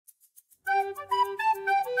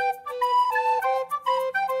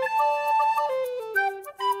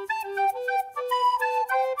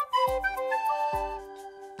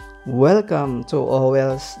Welcome to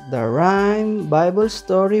Owell's The Rhyme Bible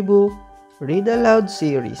Storybook Read Aloud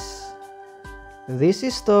series. This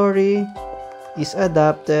story is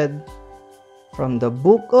adapted from the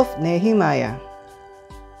book of Nehemiah.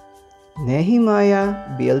 Nehemiah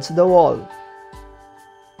Builds the Wall.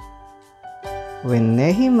 When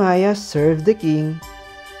Nehemiah served the king,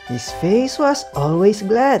 his face was always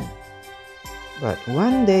glad. But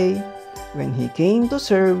one day, when he came to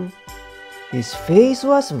serve, his face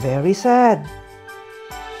was very sad.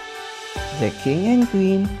 The king and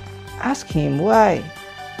queen asked him why,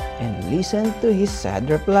 and listened to his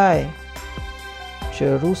sad reply.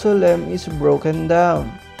 Jerusalem is broken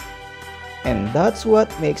down, and that's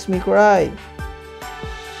what makes me cry.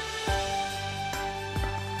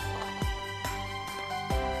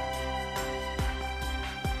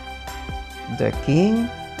 The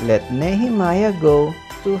king let Nehemiah go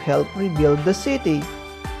to help rebuild the city.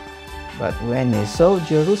 But when he saw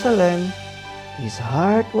Jerusalem, his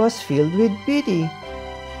heart was filled with pity.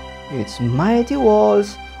 Its mighty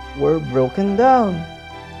walls were broken down,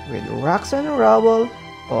 with rocks and rubble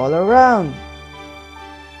all around.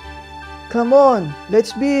 "Come on,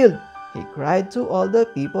 let's build!" he cried to all the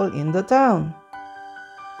people in the town.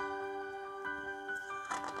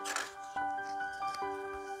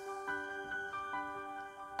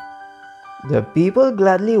 The people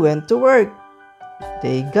gladly went to work.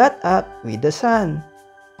 They got up with the sun,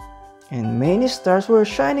 and many stars were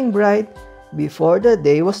shining bright before the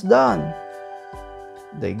day was done.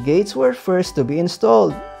 The gates were first to be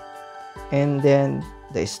installed, and then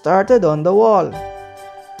they started on the wall.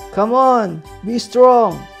 "Come on, be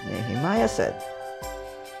strong," Nehemiah said.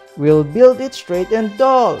 "We'll build it straight and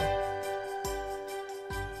tall."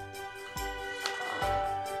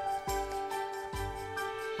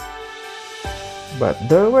 But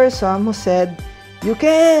there were some who said, "You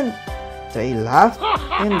can't!" They laughed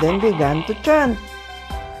and then began to chant,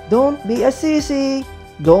 "Don't be a sissy,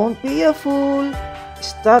 don't be a fool,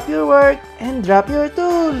 stop your work and drop your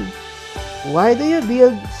tool. Why do you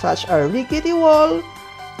build such a rickety wall?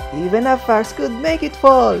 Even a fox could make it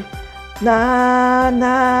fall. Na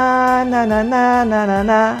na na na na na na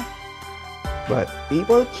na." But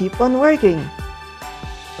people keep on working.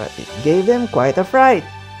 But it gave them quite a fright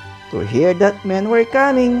to hear that men were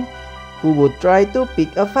coming who would try to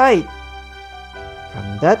pick a fight.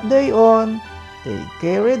 From that day on, they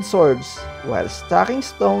carried swords while stacking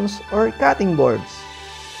stones or cutting boards.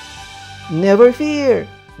 "Never fear,"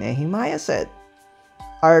 Nehemiah said.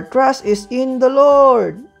 "Our trust is in the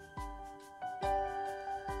Lord."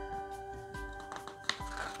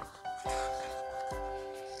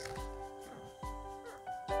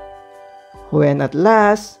 When at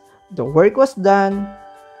last the work was done,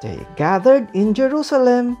 they gathered in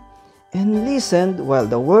Jerusalem and listened while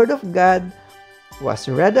the word of God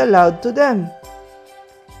was read aloud to them.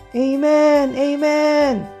 "Amen,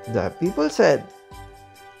 amen," the people said.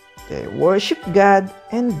 They worshiped God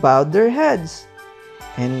and bowed their heads,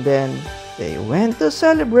 and then they went to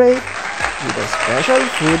celebrate with a special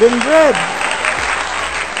food and bread.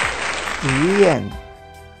 The end.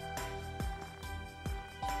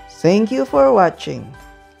 Thank you for watching.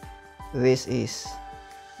 This is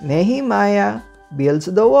Nehemiah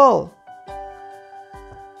Builds the Wall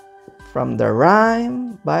from the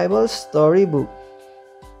Rhyme Bible Storybook.